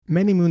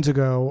Many moons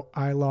ago,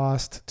 I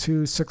lost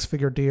 2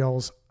 6-figure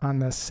deals on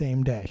the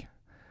same day.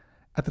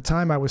 At the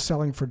time, I was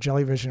selling for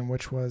Jellyvision,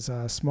 which was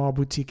a small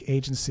boutique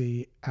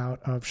agency out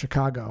of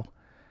Chicago.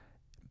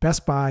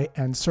 Best Buy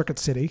and Circuit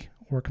City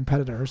were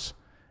competitors,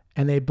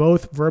 and they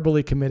both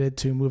verbally committed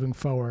to moving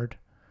forward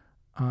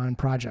on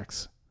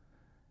projects.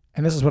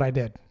 And this is what I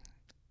did.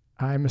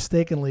 I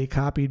mistakenly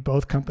copied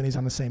both companies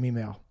on the same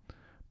email.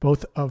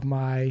 Both of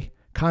my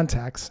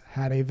contacts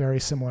had a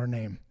very similar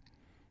name.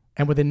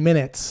 And within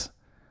minutes,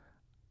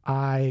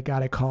 I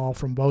got a call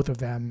from both of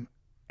them,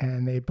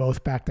 and they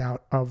both backed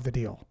out of the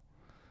deal.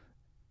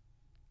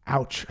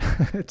 Ouch.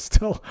 It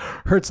still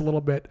hurts a little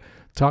bit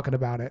talking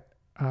about it.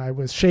 I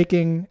was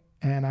shaking,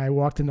 and I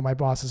walked into my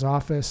boss's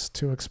office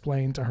to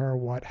explain to her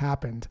what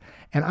happened.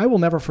 And I will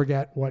never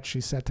forget what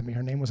she said to me.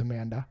 Her name was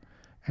Amanda,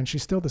 and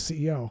she's still the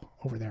CEO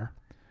over there.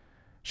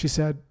 She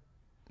said,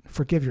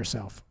 "Forgive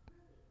yourself.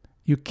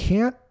 You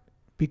can't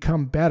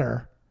become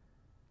better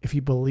if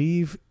you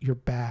believe you're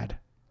bad."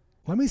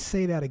 Let me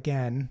say that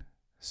again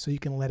so you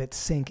can let it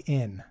sink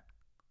in.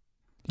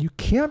 You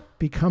can't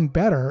become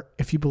better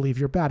if you believe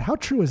you're bad. How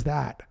true is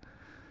that?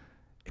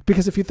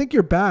 Because if you think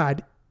you're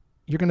bad,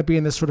 you're going to be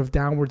in this sort of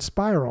downward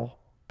spiral.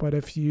 But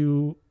if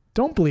you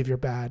don't believe you're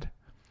bad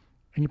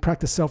and you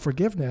practice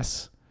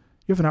self-forgiveness,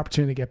 you have an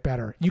opportunity to get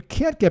better. You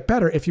can't get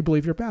better if you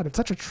believe you're bad. It's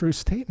such a true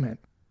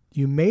statement.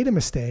 You made a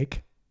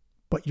mistake,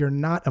 but you're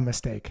not a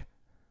mistake.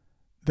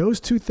 Those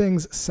two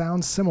things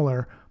sound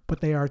similar, but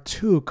they are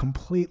two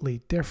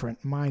completely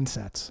different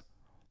mindsets.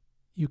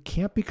 You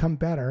can't become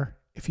better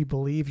if you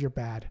believe you're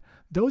bad.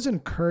 Those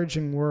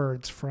encouraging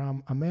words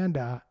from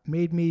Amanda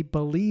made me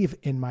believe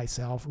in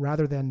myself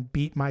rather than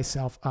beat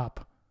myself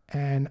up.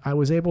 And I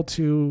was able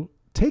to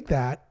take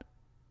that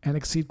and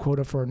exceed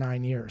quota for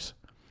 9 years.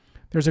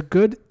 There's a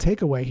good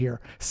takeaway here.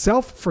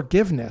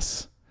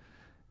 Self-forgiveness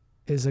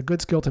is a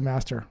good skill to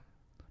master.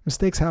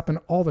 Mistakes happen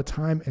all the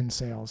time in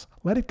sales.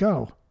 Let it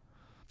go.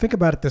 Think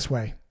about it this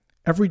way.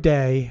 Every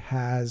day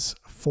has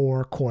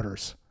 4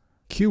 quarters.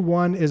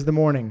 Q1 is the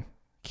morning.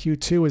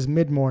 Q2 is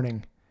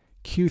mid-morning.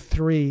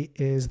 Q3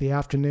 is the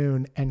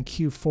afternoon. And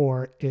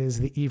Q4 is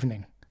the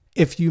evening.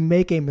 If you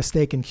make a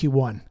mistake in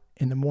Q1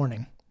 in the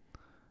morning,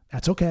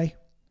 that's okay.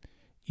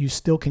 You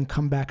still can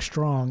come back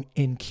strong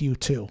in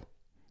Q2.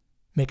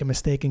 Make a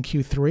mistake in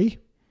Q3,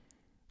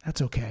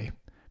 that's okay.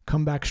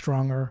 Come back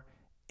stronger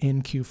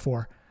in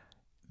Q4.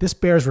 This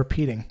bears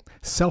repeating.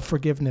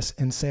 Self-forgiveness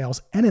in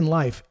sales and in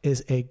life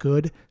is a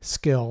good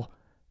skill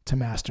to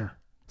master.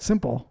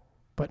 Simple,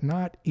 but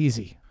not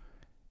easy.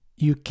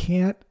 You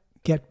can't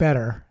get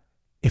better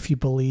if you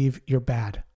believe you're bad.